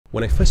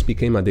When I first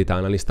became a data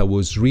analyst, I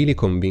was really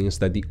convinced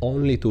that the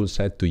only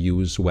toolset to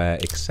use were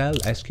Excel,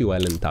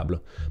 SQL, and Tableau,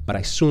 but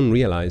I soon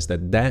realized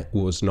that that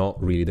was not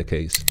really the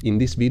case. In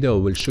this video,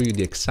 I will show you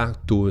the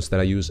exact tools that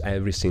I use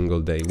every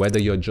single day.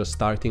 Whether you're just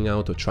starting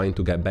out or trying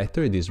to get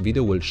better, this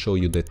video will show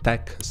you the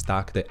tech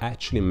stack that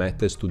actually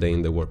matters today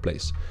in the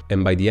workplace.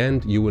 And by the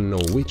end, you will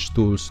know which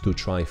tools to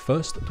try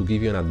first to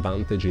give you an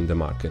advantage in the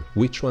market,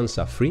 which ones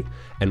are free,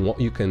 and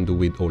what you can do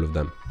with all of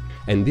them.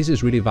 And this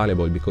is really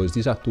valuable because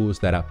these are tools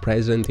that are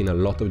present in a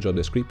lot of job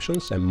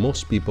descriptions and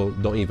most people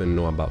don't even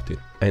know about it.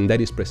 And that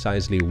is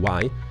precisely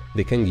why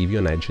they can give you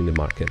an edge in the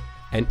market.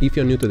 And if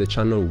you're new to the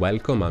channel,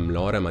 welcome. I'm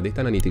Lore. I'm a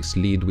data analytics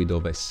lead with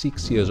over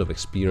 6 years of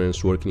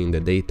experience working in the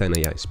data and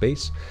AI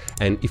space.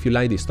 And if you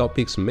like these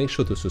topics, make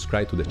sure to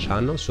subscribe to the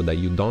channel so that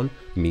you don't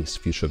miss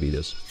future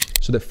videos.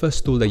 So the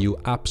first tool that you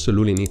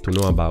absolutely need to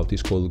know about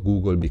is called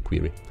Google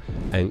BigQuery.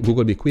 And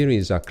Google BigQuery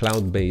is a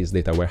cloud-based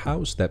data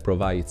warehouse that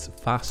provides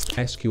fast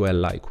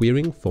SQL-like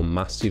querying for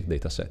massive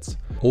datasets.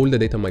 All the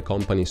data in my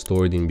company is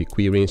stored in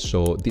BigQuery,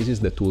 so this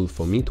is the tool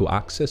for me to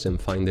access and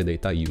find the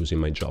data I use in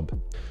my job.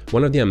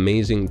 One of the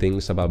amazing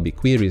things about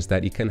BigQuery is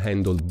that it can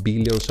handle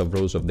billions of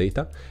rows of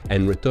data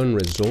and return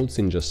results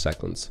in just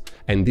seconds.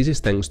 And this is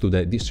thanks to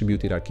the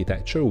distributed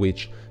architecture,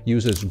 which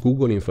uses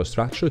Google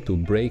infrastructure to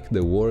break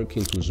the work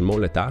into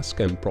smaller tasks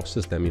and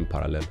process them in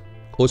parallel.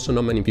 Also,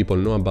 not many people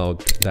know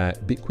about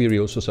that BigQuery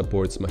also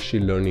supports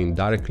machine learning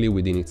directly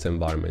within its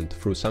environment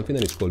through something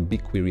that is called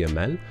BigQuery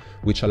ML,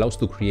 which allows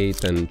to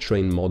create and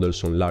train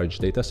models on large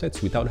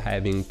datasets without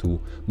having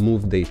to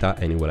move data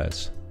anywhere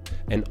else.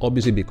 And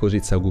obviously, because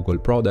it's a Google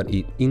product,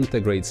 it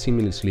integrates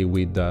seamlessly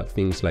with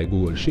things like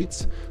Google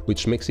Sheets,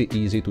 which makes it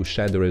easy to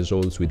share the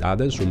results with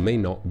others who may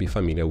not be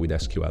familiar with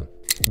SQL.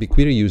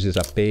 BigQuery uses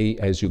a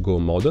pay-as-you-go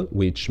model,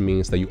 which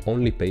means that you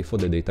only pay for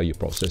the data you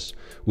process,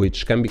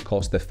 which can be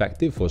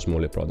cost-effective for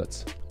smaller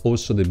products.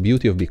 Also, the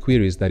beauty of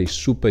BigQuery is that it's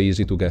super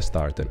easy to get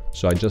started.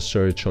 So I just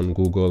search on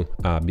Google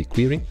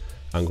BigQuery.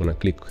 I'm gonna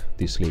click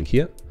this link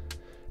here.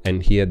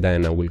 And here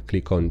then I will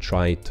click on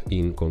try it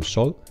in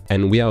console,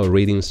 and we are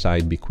already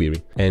inside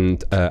BigQuery.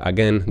 And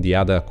again, the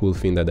other cool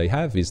thing that I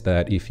have is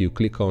that if you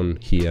click on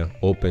here,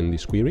 open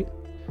this query,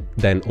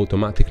 then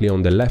automatically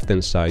on the left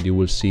hand side you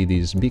will see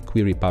this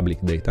BigQuery public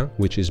data,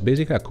 which is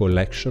basically a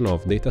collection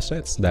of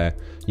datasets that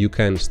you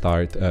can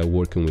start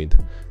working with.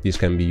 This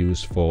can be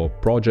used for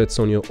projects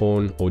on your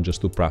own or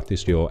just to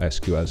practice your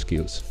SQL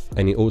skills.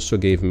 And it also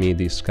gave me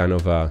this kind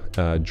of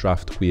a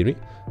draft query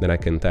that I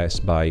can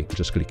test by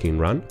just clicking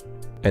run.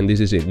 And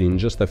this is it. In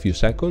just a few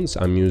seconds,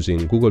 I'm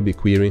using Google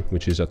BigQuery,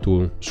 which is a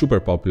tool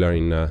super popular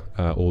in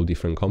all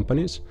different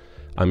companies.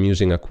 I'm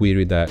using a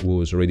query that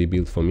was already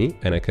built for me,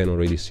 and I can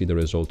already see the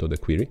result of the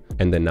query.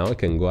 And then now I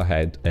can go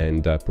ahead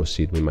and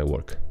proceed with my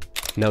work.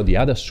 Now, the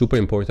other super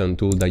important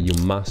tool that you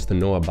must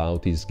know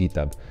about is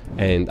GitHub.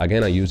 And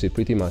again, I use it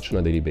pretty much on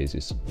a daily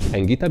basis.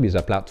 And GitHub is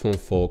a platform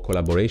for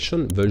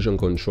collaboration, version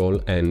control,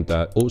 and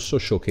also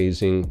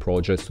showcasing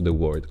projects to the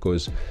world,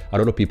 because a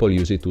lot of people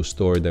use it to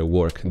store their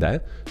work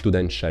there to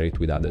then share it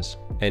with others.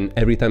 And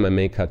every time I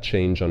make a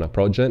change on a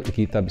project,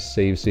 GitHub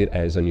saves it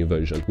as a new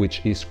version,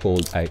 which is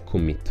called a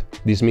commit.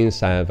 This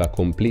means I have a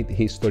complete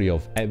history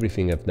of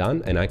everything I've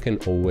done, and I can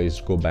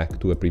always go back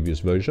to a previous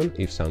version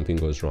if something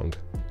goes wrong.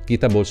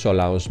 GitHub also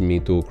allows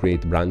me to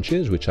create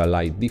branches which are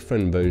like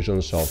different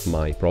versions of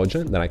my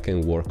project that I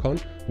can work on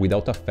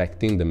without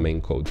affecting the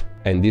main code.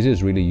 And this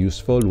is really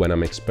useful when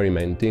I'm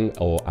experimenting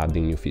or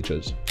adding new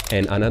features.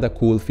 And another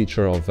cool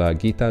feature of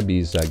GitHub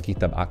is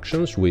GitHub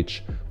Actions,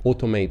 which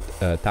automate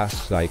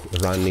tasks like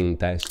running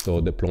tests or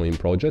deploying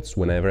projects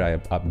whenever I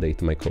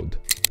update my code.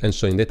 And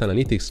so in data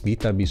analytics,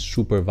 GitHub is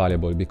super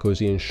valuable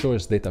because it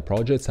ensures data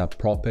projects are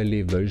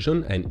properly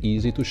versioned and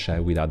easy to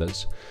share with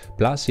others.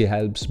 Plus, it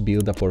helps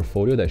build a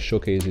portfolio that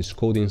showcases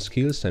coding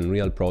skills and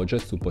real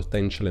projects to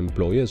potential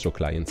employers or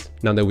clients.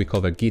 Now that we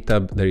cover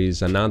GitHub, there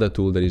is another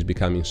tool that is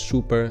becoming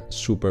super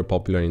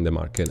popular in the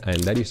market, and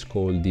that is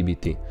called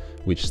dbt,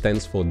 which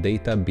stands for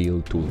Data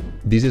Build Tool.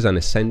 This is an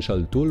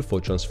essential tool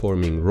for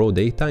transforming raw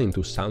data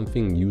into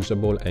something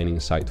usable and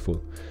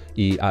insightful.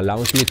 It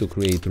allows me to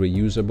create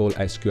reusable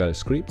SQL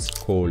scripts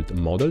called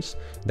models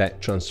that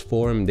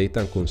transform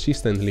data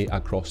consistently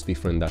across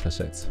different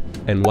datasets.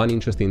 And one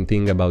interesting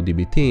thing about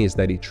dbt is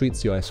that it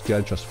treats your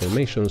SQL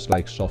transformations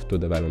like software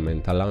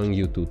development, allowing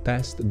you to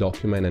test,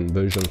 document, and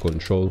version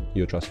control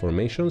your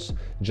transformations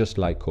just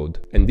like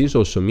code. And this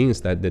also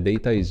means that the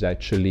data is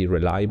actually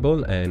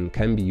reliable and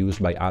can be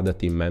used by other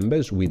team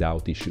members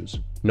without issues.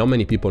 Not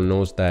many people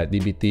know that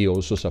dbt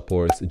also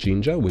supports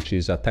Jinja, which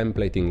is a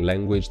templating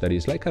language that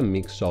is like a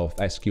mix of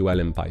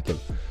SQL and Python.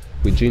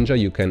 With Jinja,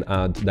 you can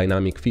add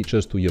dynamic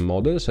features to your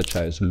model, such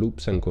as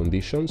loops and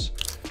conditions,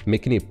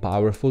 making it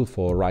powerful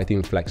for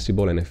writing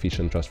flexible and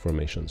efficient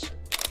transformations.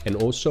 And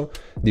also,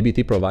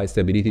 dbt provides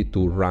the ability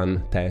to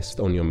run tests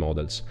on your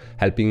models,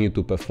 helping you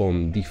to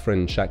perform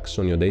different checks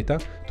on your data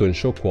to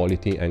ensure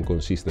quality and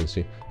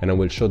consistency. And I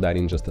will show that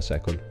in just a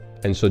second.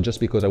 And so just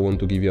because I want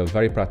to give you a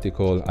very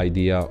practical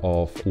idea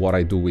of what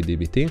I do with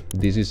dbt,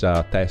 this is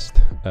a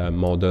test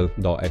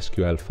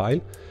model.sql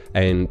file.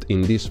 And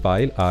in this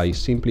file, I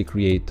simply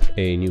create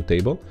a new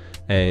table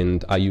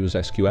and I use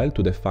SQL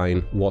to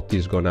define what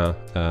is gonna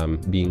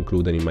be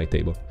included in my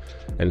table.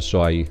 And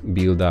so I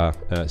build a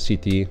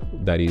CT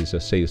that is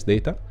sales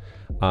data.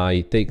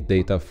 I take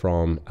data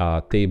from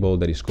a table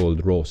that is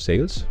called raw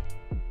sales.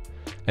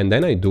 And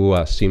then I do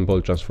a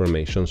simple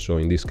transformation. So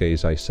in this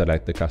case, I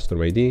select the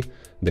customer ID,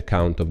 the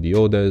count of the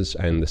orders,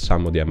 and the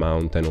sum of the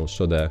amount, and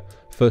also the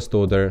first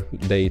order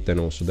date and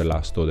also the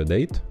last order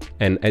date.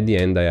 And at the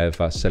end, I have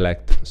a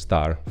select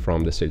star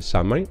from the sales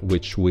summary,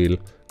 which will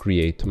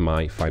create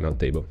my final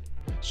table.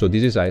 So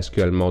this is a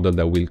SQL model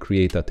that will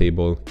create a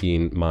table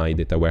in my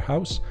data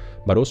warehouse,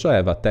 but also I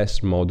have a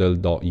test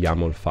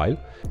model.yaml file.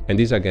 And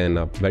this is again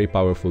a very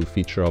powerful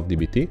feature of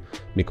dbt,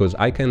 because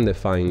I can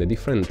define the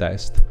different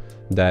tests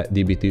that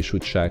dbt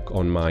should check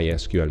on my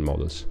SQL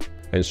models.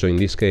 And so in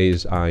this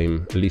case,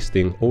 I'm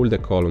listing all the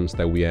columns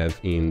that we have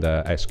in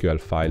the SQL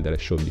file that I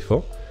showed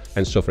before.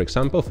 And so for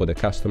example, for the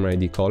customer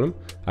ID column,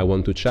 I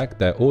want to check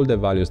that all the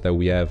values that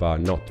we have are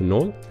not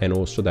null and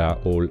also they are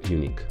all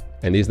unique.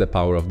 And this is the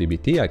power of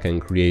dbt. I can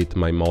create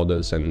my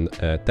models and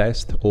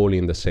test all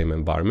in the same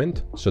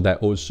environment so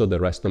that also the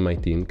rest of my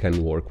team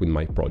can work with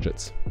my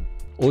projects.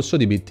 Also,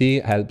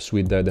 dbt helps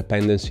with the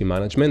dependency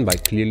management by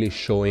clearly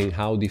showing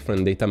how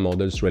different data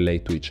models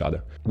relate to each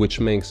other,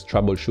 which makes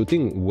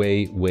troubleshooting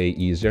way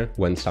easier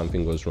when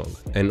something goes wrong.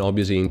 And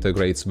obviously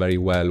integrates very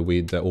well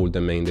with all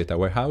the main data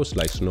warehouse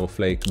like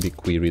Snowflake,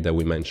 BigQuery that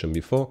we mentioned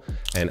before,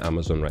 and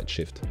Amazon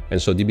Redshift.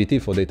 And so dbt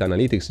for data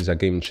analytics is a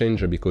game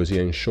changer because it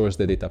ensures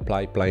the data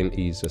pipeline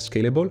is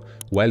scalable,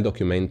 well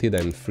documented,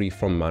 and free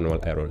from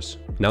manual errors.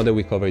 Now that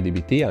we cover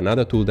dbt,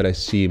 another tool that I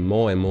see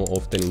more and more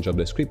often in job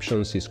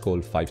descriptions is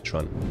called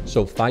Fivetran.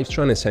 So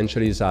Fivetran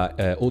essentially is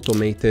an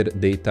automated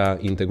data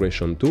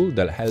integration tool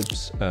that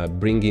helps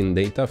bring in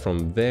data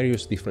from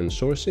various different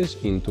sources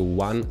into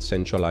one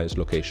centralized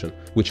location,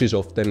 which is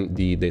often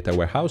the data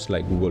warehouse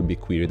like Google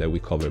BigQuery that we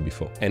covered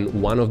before. And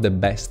one of the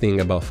best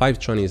things about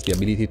Fivetran is the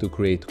ability to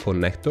create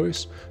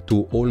connectors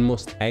to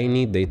almost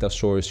any data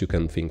source you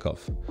can think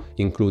of,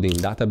 including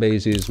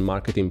databases,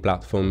 marketing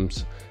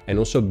platforms, and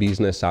also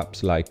business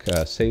apps like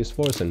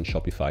Salesforce and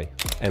Shopify.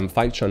 And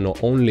Fivetran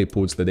not only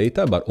pulls the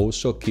data, but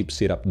also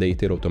keeps it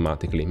updated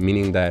automatically,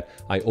 meaning that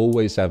I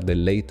always have the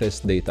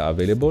latest data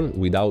available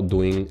without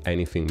doing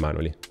anything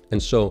manually.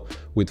 And so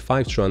with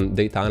Fivetran,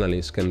 data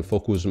analysts can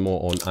focus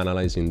more on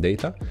analyzing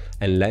data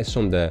and less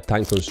on the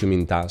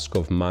time-consuming task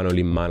of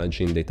manually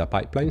managing data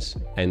pipelines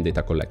and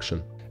data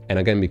collection. And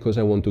again, because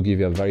I want to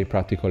give you a very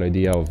practical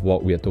idea of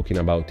what we are talking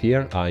about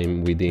here,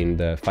 I'm within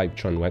the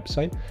Fivetran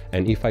website.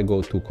 And if I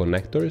go to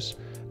connectors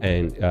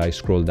and I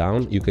scroll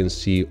down, you can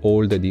see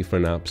all the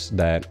different apps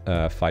that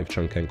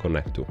Fivetran can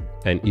connect to.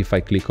 And if I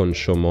click on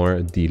show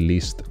more, the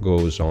list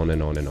goes on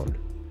and on and on.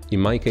 In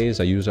my case,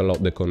 I use a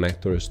lot the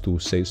connectors to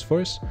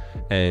Salesforce,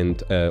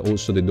 and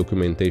also the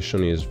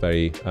documentation is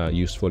very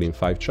useful in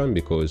Fivetran,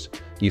 because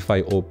if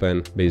I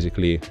open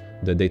basically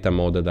the data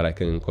model that I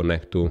can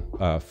connect to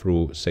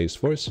through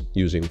Salesforce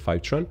using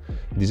Fivetran,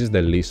 this is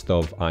the list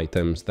of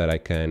items that I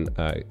can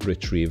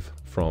retrieve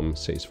from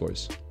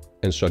Salesforce.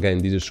 And so again,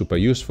 this is super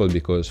useful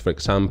because, for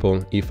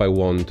example, if I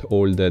want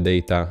all the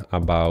data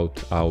about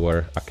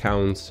our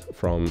accounts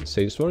from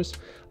Salesforce,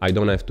 I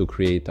don't have to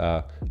create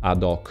a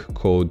ad hoc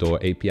code or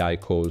API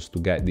calls to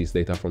get this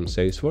data from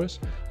Salesforce.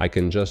 I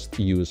can just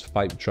use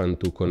Fivetran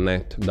to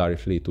connect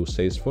directly to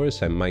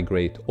Salesforce and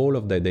migrate all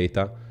of the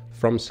data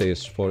from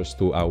Salesforce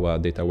to our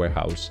data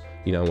warehouse,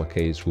 in our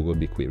case, Google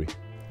BigQuery.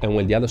 And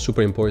well, the other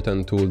super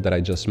important tool that I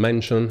just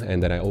mentioned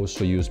and that I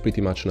also use pretty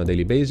much on a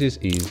daily basis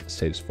is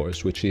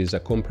Salesforce, which is a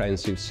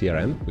comprehensive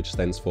CRM, which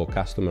stands for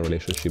Customer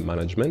Relationship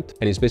Management.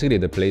 And it's basically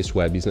the place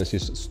where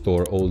businesses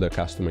store all their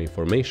customer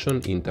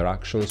information,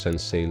 interactions, and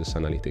sales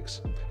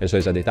analytics. And so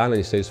as a data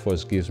analyst,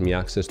 Salesforce gives me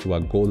access to a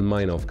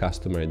goldmine of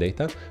customer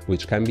data,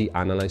 which can be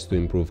analyzed to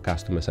improve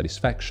customer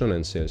satisfaction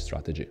and sales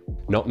strategy.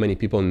 Not many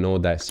people know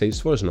that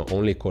Salesforce not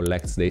only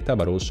collects data,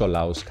 but also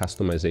allows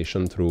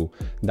customization through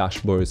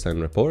dashboards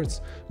and reports,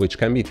 which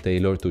can be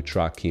tailored to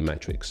track key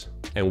metrics.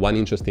 And one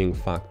interesting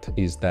fact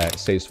is that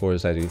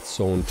Salesforce has its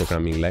own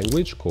programming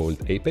language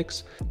called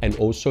Apex, and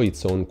also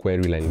its own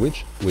query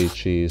language,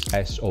 which is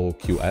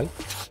SOQL,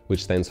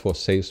 which stands for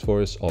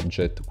Salesforce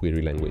Object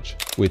Query Language,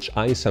 which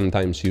I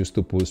sometimes use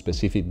to pull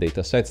specific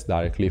datasets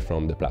directly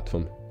from the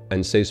platform.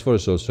 And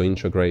Salesforce also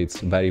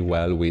integrates very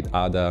well with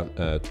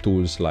other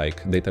tools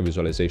like data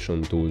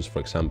visualization tools, for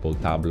example,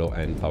 Tableau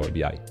and Power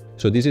BI.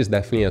 So this is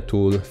definitely a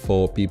tool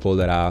for people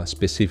that are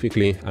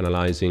specifically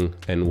analyzing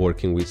and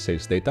working with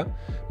sales data,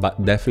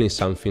 but definitely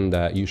something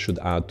that you should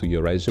add to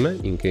your resume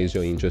in case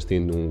you're interested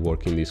in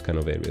working in these kind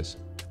of areas.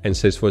 And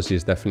Salesforce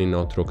is definitely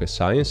not rocket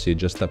science,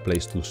 it's just a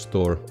place to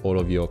store all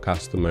of your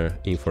customer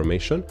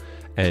information,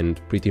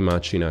 and pretty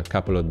much in a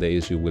couple of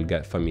days you will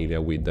get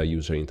familiar with the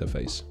user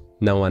interface.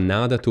 Now,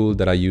 another tool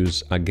that I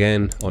use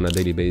again on a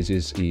daily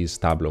basis is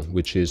Tableau,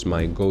 which is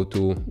my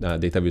go-to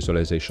data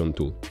visualization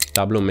tool.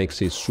 Tableau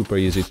makes it super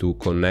easy to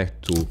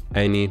connect to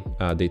any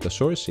data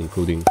source,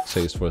 including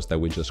Salesforce that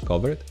we just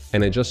covered.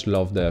 And I just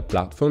love the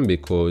platform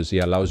because it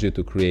allows you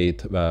to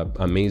create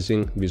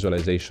amazing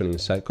visualization in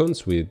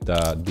seconds with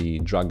the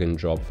drag and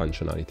drop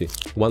functionality.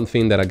 One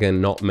thing that,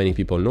 again, not many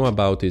people know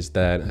about is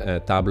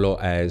that Tableau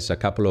has a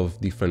couple of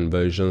different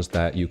versions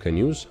that you can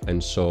use.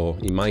 And so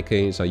in my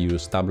case, I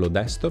use Tableau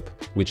Desktop,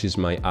 which is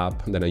my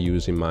app that I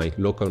use in my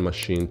local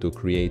machine to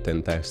create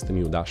and test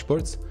new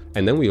dashboards.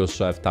 And then we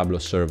also have Tableau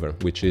Server,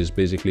 which is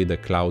basically the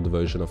cloud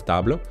version of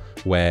Tableau,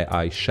 where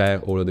I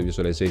share all of the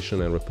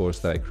visualization and reports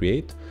that I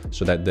create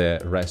so that the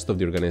rest of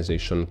the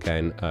organization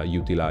can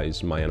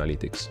utilize my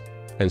analytics.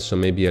 And so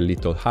maybe a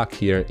little hack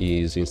here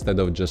is, instead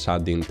of just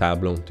adding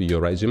Tableau to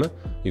your resume,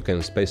 you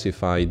can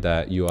specify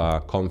that you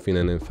are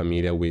confident and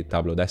familiar with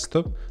Tableau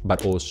Desktop,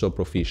 but also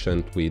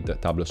proficient with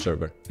Tableau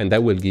Server. And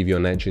that will give you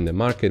an edge in the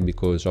market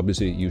because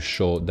obviously you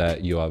show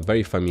that you are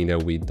very familiar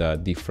with the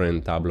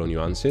different Tableau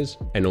nuances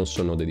and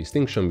also know the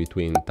distinction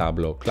between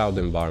Tableau Cloud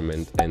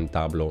environment and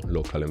Tableau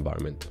local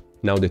environment.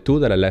 Now, the tool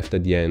that I left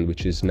at the end,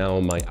 which is now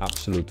my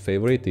absolute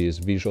favorite, is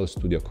Visual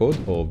Studio Code,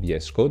 or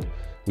VS Code,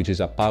 which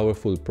is a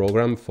powerful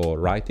program for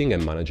writing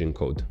and managing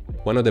code.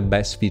 One of the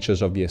best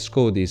features of VS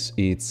Code is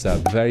it's a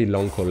very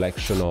long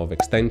collection of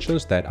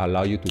extensions that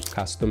allow you to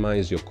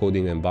customize your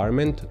coding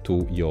environment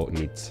to your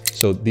needs.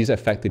 So this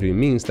effectively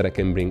means that I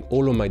can bring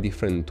all of my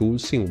different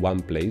tools in one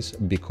place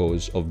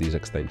because of these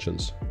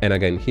extensions. And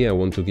again, here I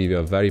want to give you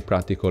a very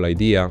practical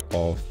idea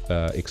of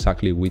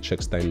exactly which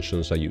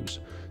extensions I use.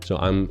 So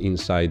I'm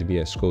inside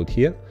VS Code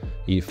here.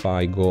 If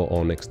I go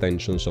on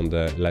extensions on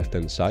the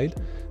left-hand side,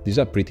 these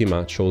are pretty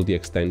much all the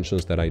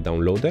extensions that I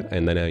downloaded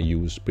and then I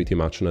use pretty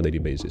much on a daily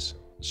basis.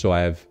 So I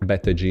have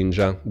Beta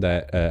Jinja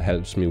that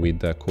helps me with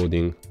the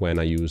coding when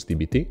I use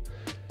dbt.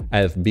 I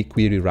have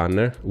BigQuery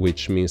Runner,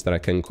 which means that I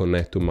can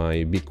connect to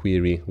my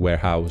BigQuery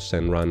warehouse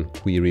and run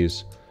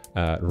queries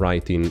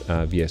right in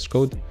VS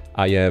Code.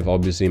 I have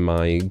obviously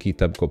my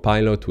GitHub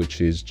Copilot, which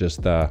is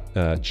just a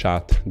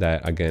chat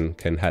that again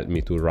can help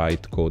me to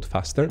write code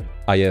faster.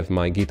 I have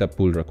my GitHub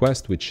pull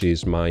request, which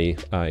is my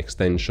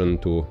extension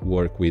to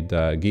work with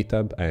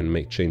GitHub and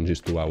make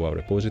changes to our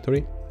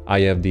repository.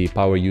 I have the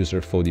power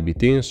user for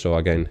dbt. So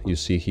again, you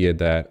see here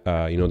that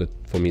in order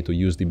for me to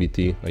use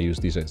dbt, I use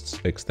this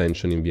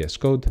extension in VS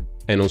Code.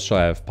 And also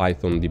I have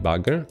Python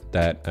debugger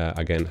that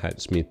again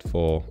helps me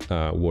for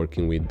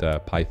working with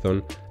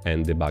Python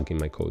and debugging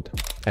my code.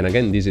 And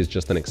again, this is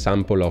just an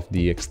example of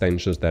the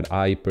extensions that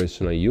I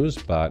personally use,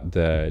 but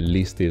the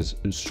list is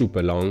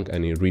super long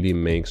and it really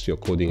makes your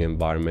coding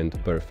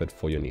environment perfect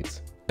for your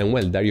needs. And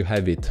well, there you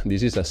have it.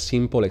 This is a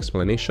simple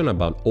explanation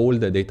about all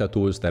the data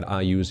tools that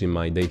I use in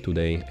my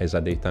day-to-day as a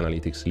data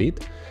analytics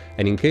lead.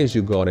 And in case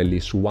you got at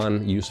least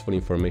one useful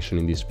information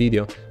in this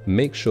video,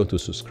 make sure to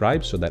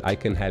subscribe so that I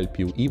can help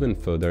you even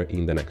further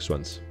in the next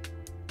ones.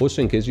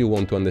 Also, in case you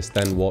want to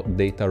understand what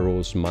data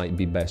roles might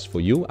be best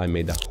for you, I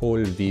made a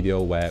whole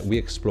video where we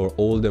explore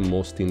all the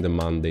most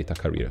in-demand data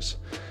careers.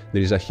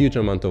 There is a huge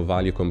amount of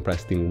value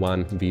compressed in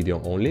one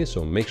video only,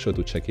 so make sure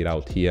to check it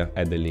out here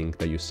at the link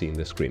that you see in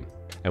the screen.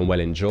 And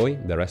well, enjoy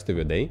the rest of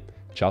your day.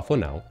 Ciao for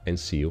now and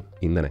see you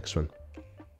in the next one.